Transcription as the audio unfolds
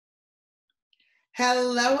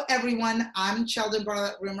Hello, everyone. I'm Cheldin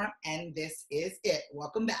Barlatt Rumer, and this is it.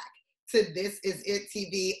 Welcome back to This Is It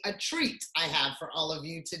TV, a treat I have for all of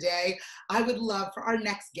you today. I would love for our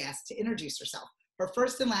next guest to introduce herself, her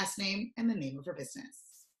first and last name, and the name of her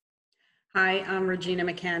business. Hi, I'm Regina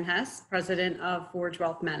Hess, president of Forge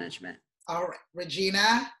Wealth Management. All right,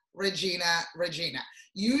 Regina.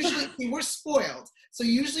 Usually, we're spoiled. So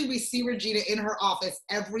usually we see Regina in her office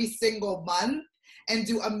every single month and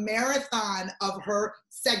do a marathon of her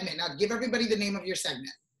segment. Now, give everybody the name of your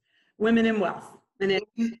segment. Women in Wealth. And it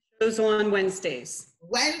goes on Wednesdays.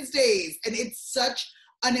 And it's such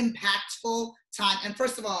an impactful time. And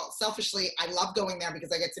first of all, selfishly, I love going there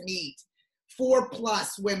because I get to meet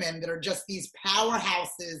 4+ women that are just these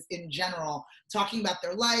powerhouses in general, talking about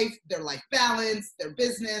their life balance, their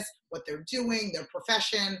business, what they're doing, their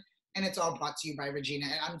profession. And it's all brought to you by Regina.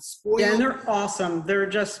 And I'm spoiled. Yeah, and they're awesome. They're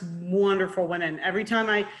just wonderful women. Every time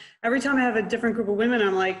I have a different group of women,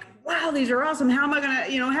 I'm like, wow, these are awesome. How am I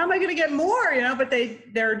gonna get more? But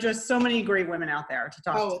there are just so many great women out there to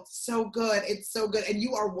talk to. Oh, it's so good. It's so good. And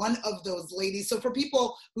you are one of those ladies. So for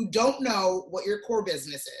people who don't know what your core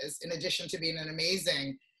business is, in addition to being an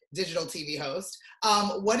amazing digital TV host,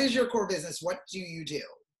 what is your core business? What do you do?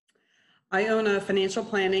 I own a financial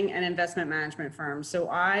planning and investment management firm. So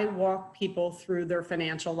I walk people through their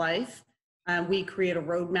financial life. We create a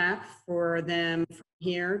roadmap for them from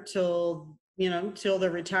here till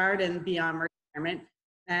they're retired and beyond retirement.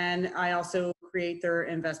 And I also create their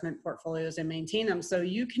investment portfolios and maintain them. So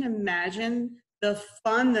you can imagine the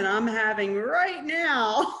fun that I'm having right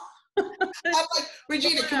now. I'm like,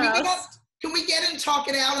 Regina, can we get and talk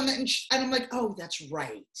it out? And I'm like, oh, that's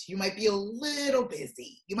right. You might be a little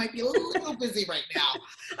busy. Right now.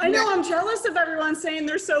 I know. I'm jealous of everyone saying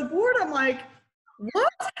they're so bored. I'm like,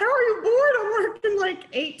 what? How are you bored? I'm working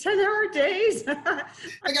like 8-10 hour days. Like,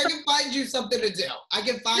 I can find you something to do. If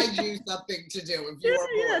you are bored.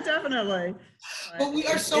 Yeah, definitely. But we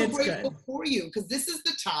are so grateful for you, because this is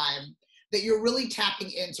the time that you're really tapping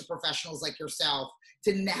into professionals like yourself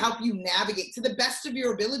to help you navigate to the best of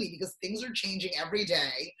your ability, because things are changing every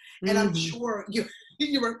day. And I'm sure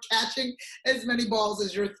you are catching as many balls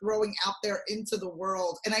as you're throwing out there into the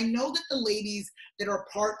world. And I know that the ladies that are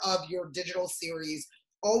part of your digital series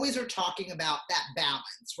always are talking about that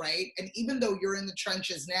balance, right? And even though you're in the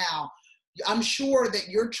trenches now, I'm sure that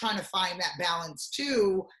you're trying to find that balance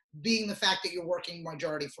too, being the fact that you're working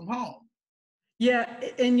majority from home. Yeah,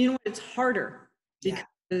 and it's harder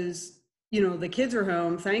because the kids are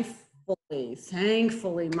home. Thankfully,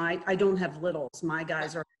 I don't have littles. My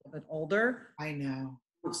guys are a little bit older. I know.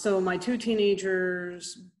 So my 2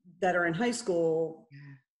 teenagers that are in high school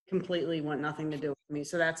completely want nothing to do with me.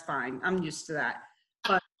 So that's fine. I'm used to that.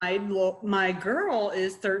 But my girl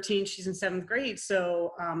is 13. She's in 7th grade.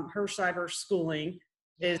 So her cyber schooling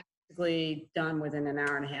is basically done within an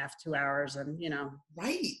hour and a half, 2 hours. And,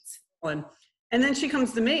 Right. And then she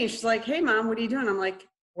comes to me. She's like, hey, Mom, what are you doing? I'm like,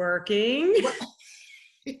 working.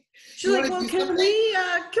 She's like, well,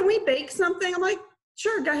 can we bake something? I'm like,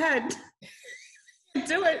 sure, go ahead.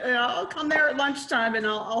 Do it. I'll come there at lunchtime and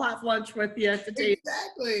I'll have lunch with you at the table.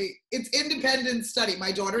 Exactly. It's independent study.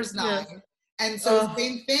 My daughter's 9. Yeah. And so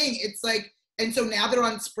same thing. It's like, and so now they're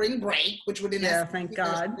on spring break, which would thank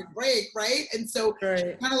God. Spring break, right? And so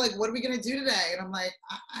she's kind of like, what are we going to do today? And I'm like,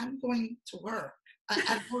 I'm going to work.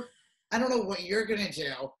 I don't know what you're going to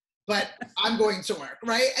do, but I'm going to work,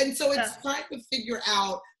 right? And so it's trying to figure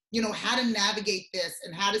out, how to navigate this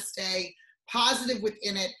and how to stay positive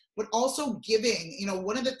within it, but also giving.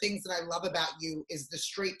 One of the things that I love about you is the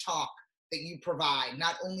straight talk that you provide,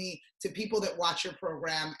 not only to people that watch your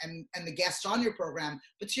program and the guests on your program,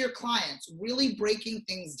 but to your clients, really breaking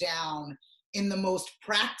things down in the most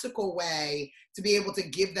practical way to be able to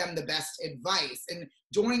give them the best advice. And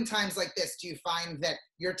during times like this, do you find that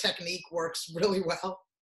your technique works really well?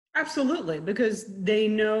 Absolutely, because they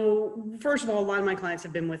know, first of all, a lot of my clients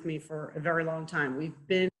have been with me for a very long time. We've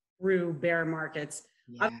been through bear markets.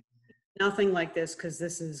 Nothing like this, because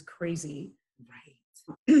this is crazy.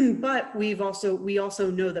 Right. But we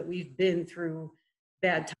also know that we've been through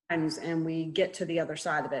bad times, and we get to the other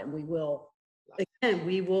side of it, and we will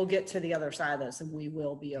get to the other side of this, and we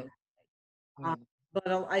will be okay.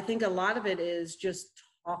 But I think a lot of it is just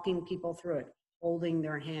talking people through it, holding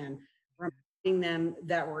their hand, reminding them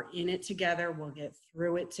that we're in it together, we'll get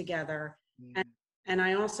through it together. And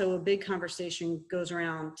I also, a big conversation goes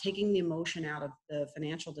around taking the emotion out of the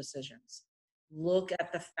financial decisions. Look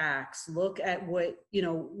at the facts, look at what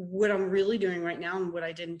I'm really doing right now. And what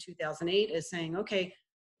I did in 2008 is saying, okay,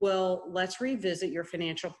 well, let's revisit your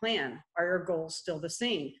financial plan. Are your goals still the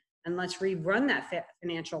same? and let's rerun that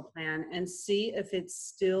financial plan and see if it's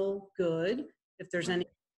still good, if there's any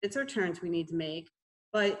hits or turns we need to make.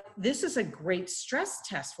 But this is a great stress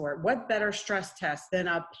test for it. What better stress test than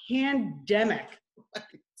a pandemic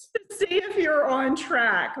to see if you're on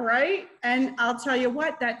track, right? And I'll tell you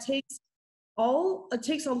what, it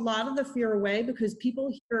takes a lot of the fear away, because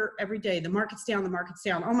people hear every day, the market's down, the market's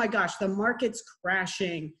down. Oh my gosh, the market's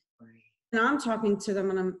crashing. And I'm talking to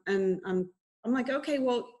them and I'm like, okay,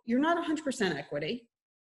 well, you're not 100% equity.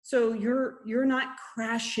 So you're not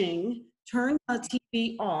crashing. Turn the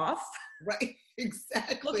TV off. Right,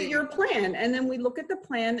 exactly. Look at your plan. And then we look at the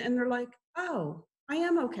plan and they're like, oh, I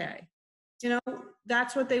am okay. You know,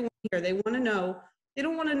 that's what they want to hear. They want to know. They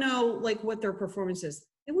don't want to know like what their performance is.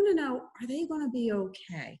 They want to know, are they going to be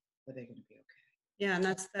okay? Are they going to be okay? Yeah, and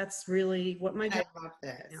that's really what my job. I love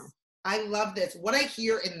this. You know. I love this. What I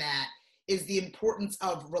hear in that is the importance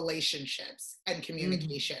of relationships and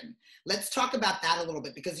communication. Mm-hmm. Let's talk about that a little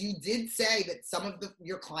bit, because you did say that some of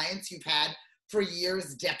your clients you've had for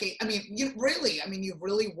years, decades. I mean, you've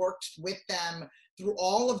really worked with them through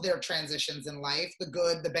all of their transitions in life, the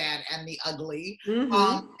good, the bad, and the ugly.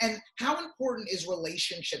 Mm-hmm. And how important is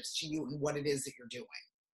relationships to you and what it is that you're doing?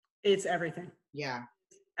 It's everything. Yeah.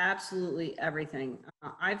 Absolutely everything.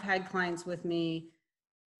 I've had clients with me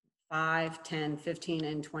 5, 10, 15,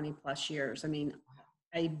 and 20 plus years. I mean,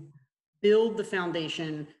 I build the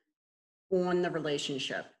foundation on the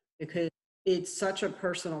relationship because it's such a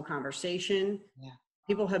personal conversation. Yeah.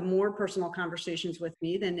 People have more personal conversations with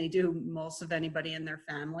me than they do most of anybody in their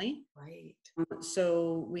family. Right.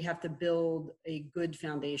 So we have to build a good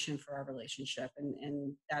foundation for our relationship.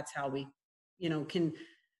 And that's how we, can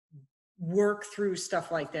work through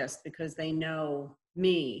stuff like this, because they know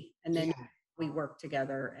me, and then we work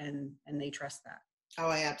together and they trust that. Oh,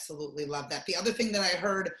 I absolutely love that. The other thing that I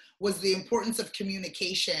heard was the importance of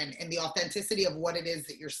communication and the authenticity of what it is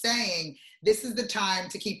that you're saying. This is the time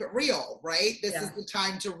to keep it real, right? This is the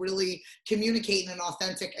time to really communicate in an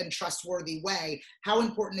authentic and trustworthy way. How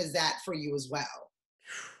important is that for you as well?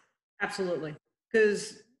 Absolutely.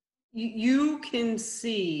 Because you can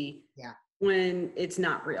see when it's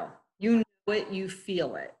not real. You know it, you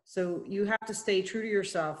feel it. So you have to stay true to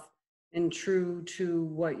yourself and true to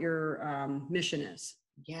what your mission is.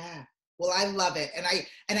 Yeah. Well, I love it. And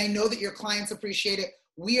I know that your clients appreciate it.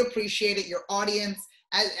 We appreciate it. Your audience,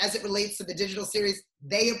 as it relates to the digital series,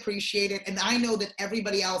 they appreciate it. And I know that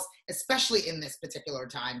everybody else, especially in this particular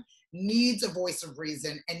time, needs a voice of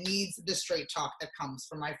reason and needs the straight talk that comes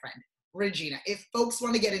from my friend, Regina. If folks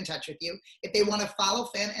want to get in touch with you, if they want to follow,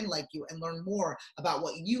 fan, and like you and learn more about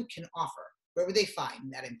what you can offer, where would they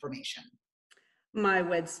find that information? My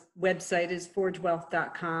website is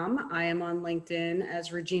forgewealth.com. I am on LinkedIn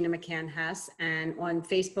as Regina Hess, and on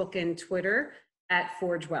Facebook and Twitter at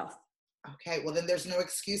Forge Wealth. Okay, well then there's no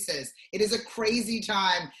excuses. It is a crazy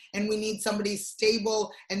time, and we need somebody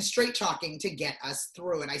stable and straight talking to get us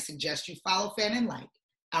through. And I suggest you follow, fan, and like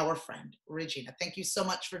our friend Regina. Thank you so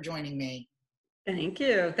much for joining me. Thank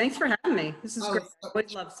you. Thanks for having me. This is great. I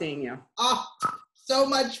always love seeing you. Oh, so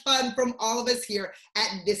much fun from all of us here at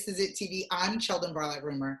This Is It TV. I'm Cheldin Barlatt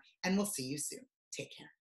Rumer, and we'll see you soon. Take care.